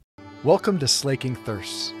Welcome to Slaking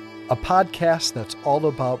Thirsts, a podcast that's all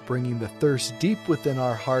about bringing the thirst deep within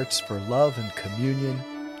our hearts for love and communion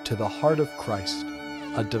to the heart of Christ,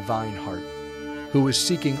 a divine heart, who is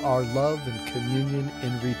seeking our love and communion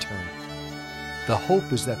in return. The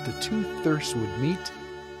hope is that the two thirsts would meet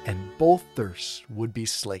and both thirsts would be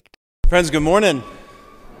slaked. Friends, good morning.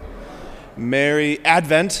 Merry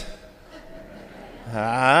Advent.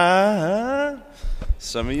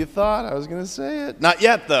 Some of you thought I was going to say it. Not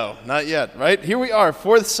yet, though. Not yet, right? Here we are,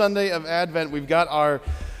 fourth Sunday of Advent. We've got our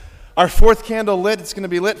fourth candle lit. It's going to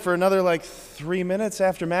be lit for another 3 minutes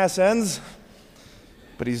after Mass ends.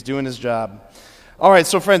 But he's doing his job. All right,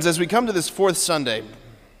 so friends, as we come to this fourth Sunday,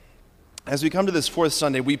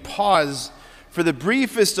 we pause for the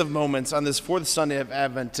briefest of moments on this fourth Sunday of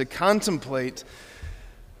Advent to contemplate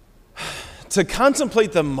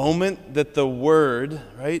the moment that the Word,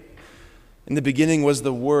 right? In the beginning was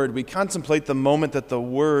the Word. We contemplate the moment that the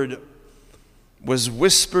Word was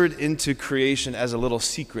whispered into creation as a little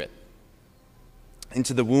secret,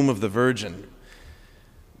 into the womb of the Virgin.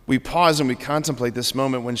 We pause and we contemplate this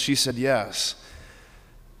moment when she said yes.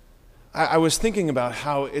 I was thinking about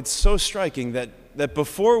how it's so striking that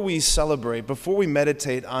before we celebrate, before we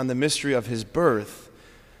meditate on the mystery of his birth,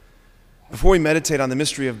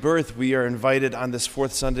 we are invited on this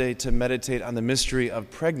fourth Sunday to meditate on the mystery of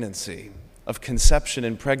pregnancy, of conception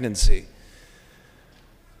and pregnancy.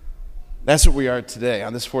 That's what we are today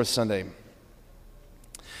on this fourth Sunday.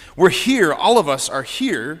 We're here, all of us are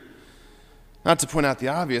here, not to point out the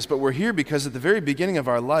obvious, but we're here because at the very beginning of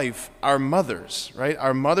our life, our mothers, right?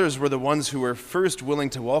 Our mothers were the ones who were first willing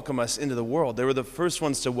to welcome us into the world. They were the first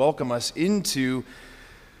ones to welcome us into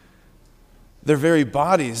their very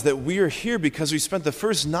bodies, that we are here because we spent the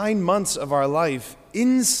first 9 months of our life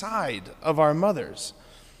inside of our mothers,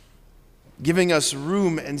 giving us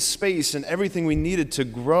room and space and everything we needed to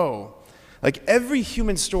grow. Like every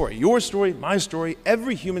human story, your story, my story,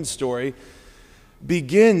 every human story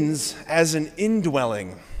begins as an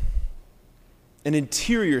indwelling, an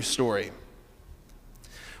interior story.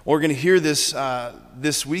 We're going to hear this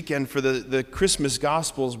this weekend for the Christmas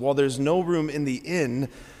Gospels. While there's no room in the inn,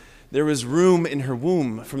 there was room in her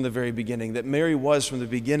womb from the very beginning, that Mary was from the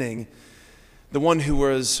beginning the one who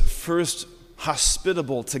was first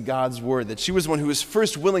hospitable to God's word, that she was one who was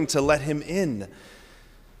first willing to let him in.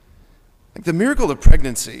 Like the miracle of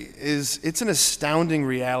pregnancy it's an astounding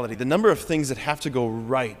reality. The number of things that have to go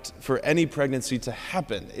right for any pregnancy to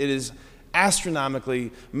happen, it is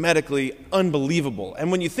astronomically, medically unbelievable.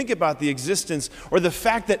 And when you think about the existence or the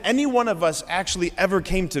fact that any one of us actually ever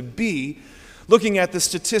came to be, looking at the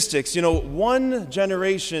statistics, one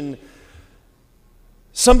generation,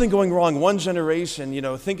 something going wrong, one generation,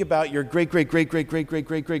 think about your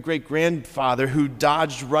great-great-great-great-great-great-great-great-grandfather who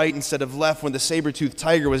dodged right instead of left when the saber-toothed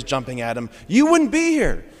tiger was jumping at him. You wouldn't be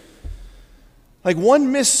here. Like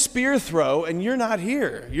one missed spear throw and you're not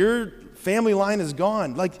here. Your family line is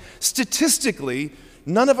gone. Like statistically,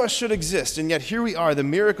 none of us should exist, and yet here we are. The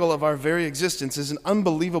miracle of our very existence is an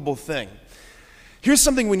unbelievable thing. Here's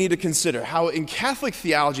something we need to consider, how in Catholic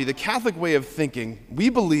theology, the Catholic way of thinking,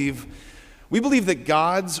 we believe that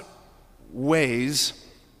God's ways,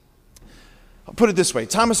 I'll put it this way,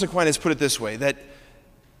 Thomas Aquinas put it this way, that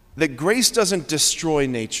grace doesn't destroy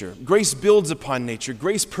nature. Grace builds upon nature.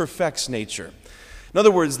 Grace perfects nature. In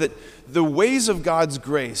other words, that the ways of God's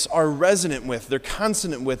grace are resonant with, they're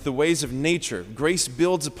consonant with the ways of nature. Grace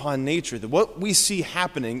builds upon nature. What we see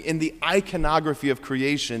happening in the iconography of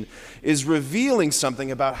creation is revealing something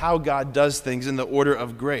about how God does things in the order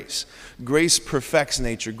of grace. Grace perfects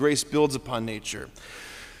nature. Grace builds upon nature.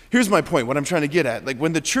 Here's my point, what I'm trying to get at. Like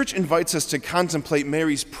when the church invites us to contemplate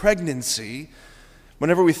Mary's pregnancy,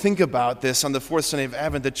 whenever we think about this on the fourth Sunday of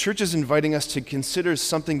Advent, the church is inviting us to consider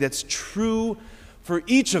something that's true for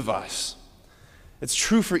each of us. It's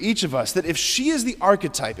true for each of us that if she is the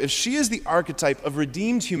archetype of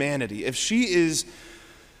redeemed humanity, if she is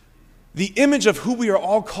the image of who we are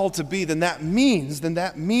all called to be, then that means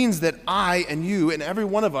that I and you and every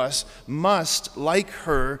one of us must, like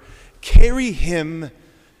her, carry him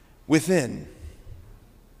within.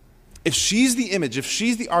 If she's the image, if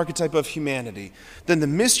she's the archetype of humanity, then the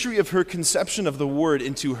mystery of her conception of the Word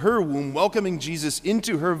into her womb, welcoming Jesus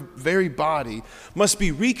into her very body, must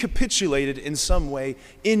be recapitulated in some way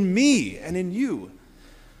in me and in you.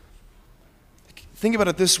 Think about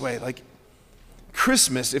it this way, like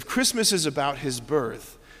Christmas, if Christmas is about his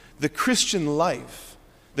birth, the Christian life,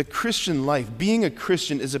 being a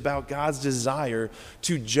Christian is about God's desire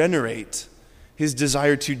to generate,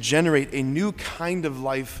 a new kind of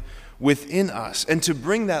life within us and to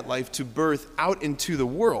bring that life to birth out into the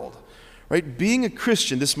world, right? Being a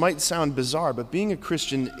Christian, this might sound bizarre, but being a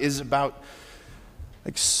Christian is about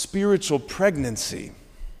like spiritual pregnancy.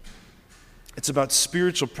 It's about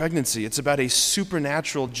spiritual pregnancy. It's about a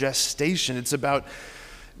supernatural gestation. It's about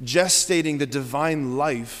gestating the divine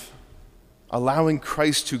life, allowing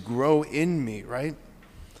Christ to grow in me, right?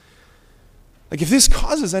 Like if this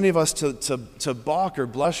causes any of us to balk or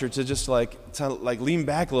blush or to just like lean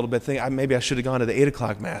back a little bit, think maybe I should have gone to the 8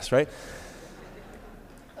 o'clock mass, right?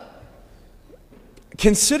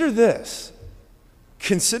 Consider this,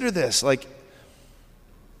 like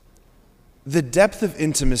the depth of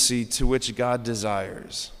intimacy to which God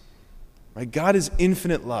desires. Right? God is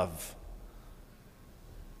infinite love.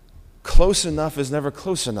 Close enough is never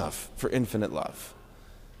close enough for infinite love.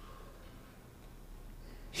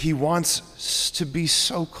 He wants us to be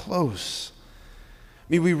so close.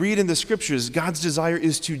 I mean, we read in the scriptures, God's desire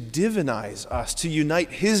is to divinize us, to unite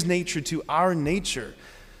his nature to our nature.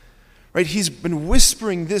 Right? He's been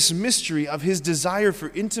whispering this mystery of his desire for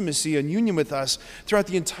intimacy and union with us throughout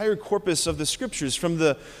the entire corpus of the scriptures, from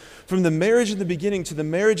the marriage in the beginning to the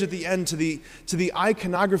marriage at the end, to the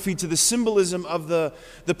iconography, to the symbolism of the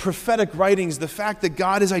prophetic writings, the fact that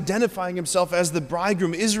God is identifying himself as the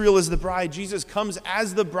bridegroom, Israel is the bride, Jesus comes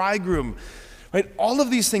as the bridegroom. Right? All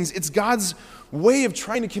of these things, it's God's way of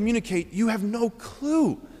trying to communicate, you have no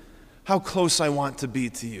clue how close I want to be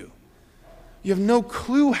to you. You have no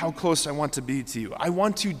clue how close I want to be to you. I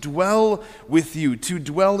want to dwell with you, to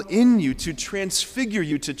dwell in you, to transfigure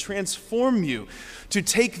you, to transform you, to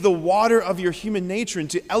take the water of your human nature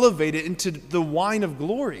and to elevate it into the wine of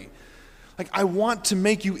glory. Like I want to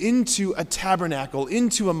make you into a tabernacle,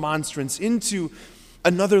 into a monstrance, into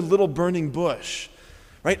another little burning bush,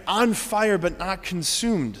 right? On fire but not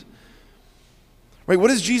consumed. Right, what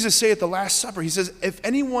does Jesus say at the Last Supper? He says, if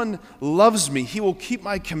anyone loves me, he will keep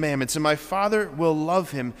my commandments, and my Father will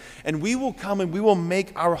love him, and we will come and we will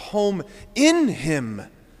make our home in him.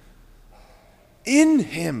 In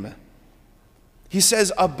him. He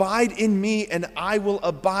says, abide in me, and I will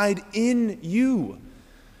abide in you.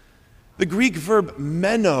 The Greek verb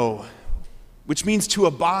meno, which means to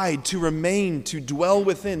abide, to remain, to dwell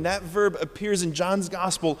within, that verb appears in John's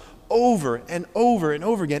Gospel over and over and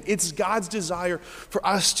over again. It's God's desire for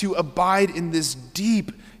us to abide in this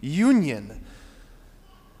deep union.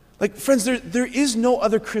 Like, friends, there is no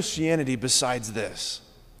other Christianity besides this.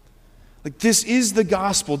 Like, this is the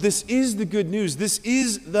gospel. This is the good news. This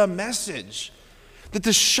is the message. That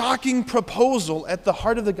the shocking proposal at the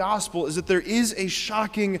heart of the gospel is that there is a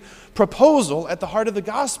shocking proposal at the heart of the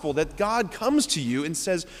gospel, that God comes to you and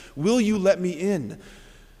says, will you let me in?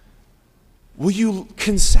 Will you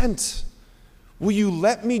consent? Will you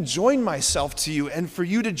let me join myself to you and for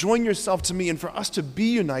you to join yourself to me and for us to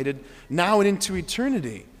be united now and into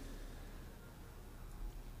eternity?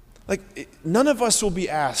 Like, none of us will be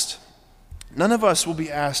asked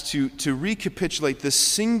to recapitulate the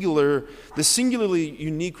singularly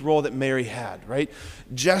unique role that Mary had, right?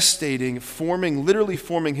 Gestating, literally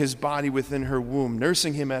forming his body within her womb,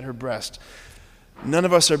 nursing him at her breast. None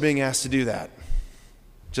of us are being asked to do that.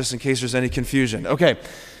 Just in case there's any confusion. Okay.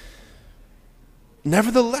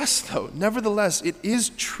 Nevertheless, it is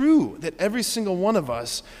true that every single one of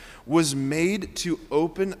us was made to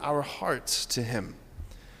open our hearts to him,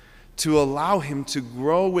 to allow him to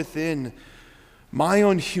grow within my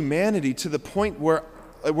own humanity to the point where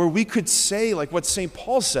we could say, like what St.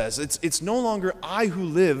 Paul says, it's no longer I who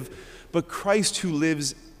live, but Christ who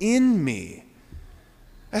lives in me.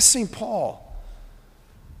 That's St. Paul,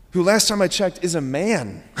 who last time I checked is a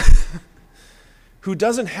man who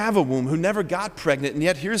doesn't have a womb, who never got pregnant, and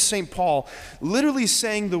yet here's St. Paul literally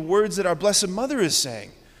saying the words that our Blessed Mother is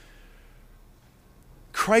saying.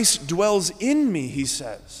 Christ dwells in me, he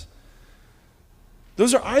says.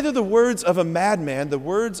 Those are either the words of a madman, the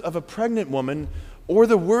words of a pregnant woman, or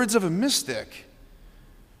the words of a mystic.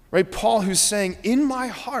 Right? Paul who's saying, in my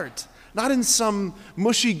heart, not in some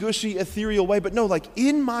mushy-gushy, ethereal way, but no, like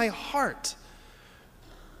in my heart,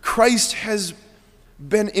 Christ has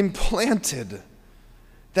been implanted.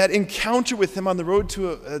 That encounter with him on the road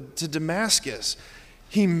to Damascus,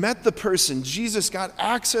 he met the person. Jesus got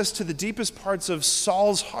access to the deepest parts of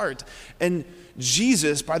Saul's heart. And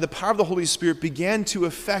Jesus, by the power of the Holy Spirit, began to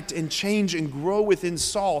affect and change and grow within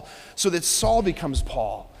Saul so that Saul becomes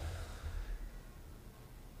Paul.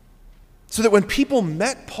 So that when people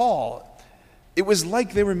met Paul, it was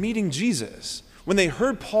like they were meeting Jesus. When they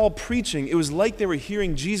heard Paul preaching, it was like they were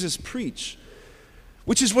hearing Jesus preach,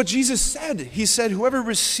 which is what Jesus said. He said, whoever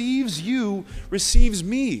receives you receives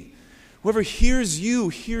me. Whoever hears you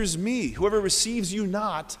hears me. Whoever receives you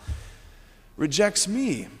not rejects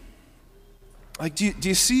me. Like, do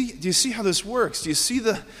you see how this works? Do you see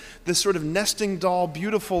the sort of nesting doll,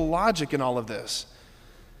 beautiful logic in all of this?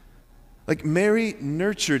 Like, Mary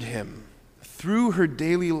nurtured him through her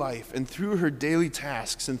daily life and through her daily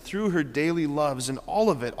tasks and through her daily loves, and all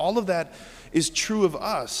of that is true of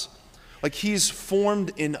us. Like, he's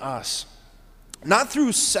formed in us. Not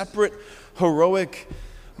through separate heroic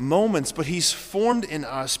moments, but he's formed in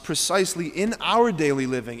us precisely in our daily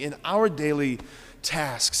living, in our daily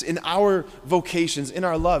tasks, in our vocations, in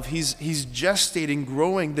our love. He's gestating,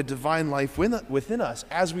 growing the divine life within us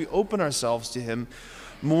as we open ourselves to him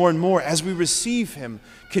more and more, as we receive him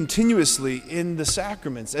continuously in the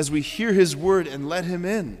sacraments, as we hear his word and let him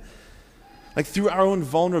in. Like, through our own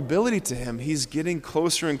vulnerability to him, he's getting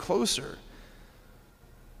closer and closer.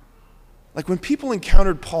 Like, when people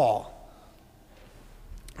encountered Paul,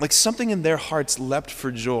 like, something in their hearts leapt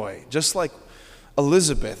for joy, just like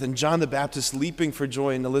Elizabeth and John the Baptist leaping for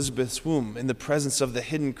joy in Elizabeth's womb in the presence of the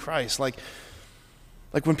hidden Christ. Like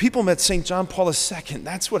when people met St. John Paul II,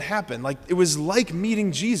 that's what happened. Like, it was like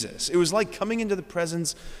meeting Jesus. It was like coming into the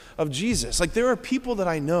presence of Jesus. Like, there are people that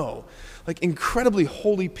I know, like incredibly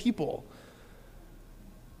holy people.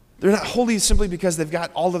 They're not holy simply because they've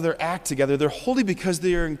got all of their act together. They're holy because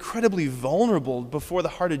they are incredibly vulnerable before the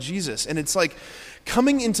heart of Jesus. And it's like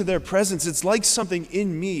coming into their presence, it's like something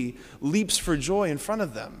in me leaps for joy in front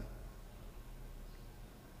of them.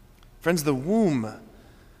 Friends, the womb,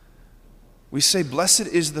 we say, blessed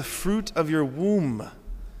is the fruit of your womb.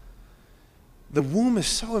 The womb is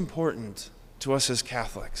so important to us as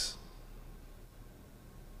Catholics.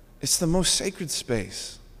 It's the most sacred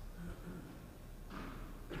space.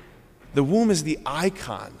 The womb is the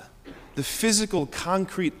icon, the physical,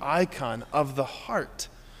 concrete icon of the heart.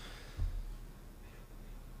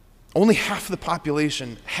 Only half the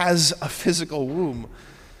population has a physical womb,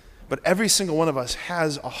 but every single one of us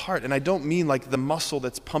has a heart. And I don't mean like the muscle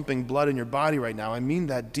that's pumping blood in your body right now. I mean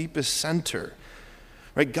that deepest center.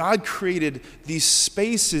 Right? God created these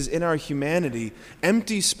spaces in our humanity,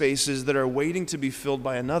 empty spaces that are waiting to be filled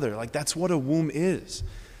by another. Like, that's what a womb is.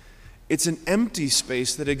 It's an empty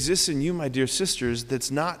space that exists in you, my dear sisters,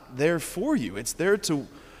 that's not there for you. It's there to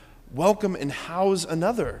welcome and house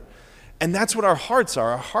another. And that's what our hearts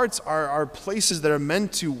are. Our hearts are places that are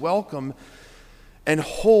meant to welcome and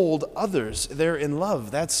hold others there in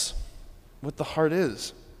love. That's what the heart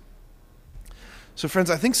is. So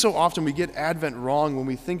friends, I think so often we get Advent wrong when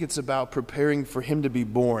we think it's about preparing for him to be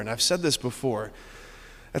born. I've said this before.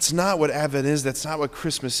 That's not what Advent is. That's not what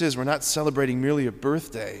Christmas is. We're not celebrating merely a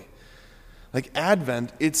birthday. Like,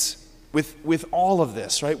 Advent, it's with all of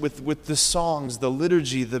this, right? With the songs, the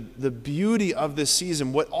liturgy, the beauty of this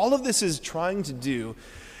season. What all of this is trying to do,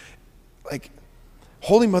 like,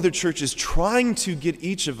 Holy Mother Church is trying to get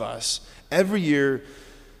each of us every year,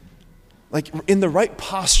 like, in the right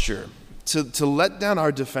posture to let down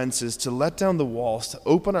our defenses, to let down the walls, to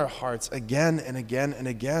open our hearts again and again and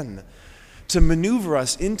again, to maneuver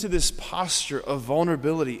us into this posture of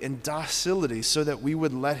vulnerability and docility so that we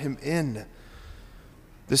would let him in.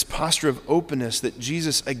 This posture of openness that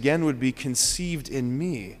Jesus again would be conceived in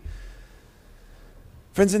me.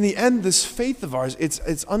 Friends, in the end, this faith of ours,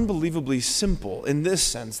 it's unbelievably simple in this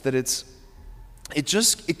sense that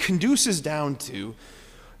it conduces down to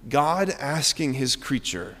God asking his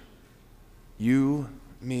creature, you,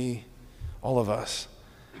 me, all of us,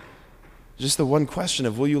 just the one question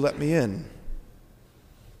of, will you let me in?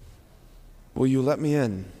 Will you let me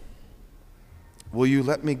in? Will you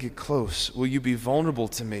let me get close? Will you be vulnerable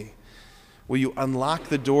to me? Will you unlock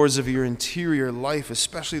the doors of your interior life,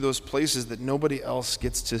 especially those places that nobody else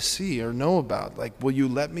gets to see or know about? Like, will you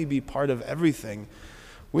let me be part of everything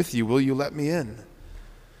with you? Will you let me in?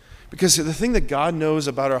 Because the thing that God knows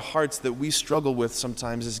about our hearts that we struggle with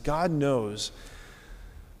sometimes is God knows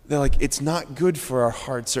that, like, it's not good for our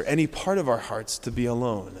hearts or any part of our hearts to be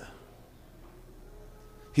alone.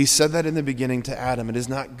 He said that in the beginning to Adam. It is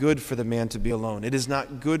not good for the man to be alone. It is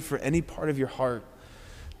not good for any part of your heart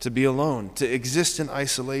to be alone, to exist in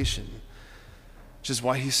isolation. Which is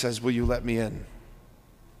why he says, will you let me in?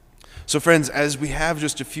 So friends, as we have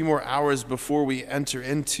just a few more hours before we enter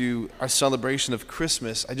into our celebration of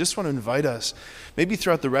Christmas, I just want to invite us, maybe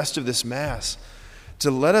throughout the rest of this Mass, to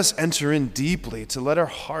let us enter in deeply, to let our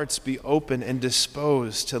hearts be open and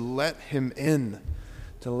disposed, to let him in,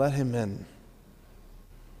 to let him in.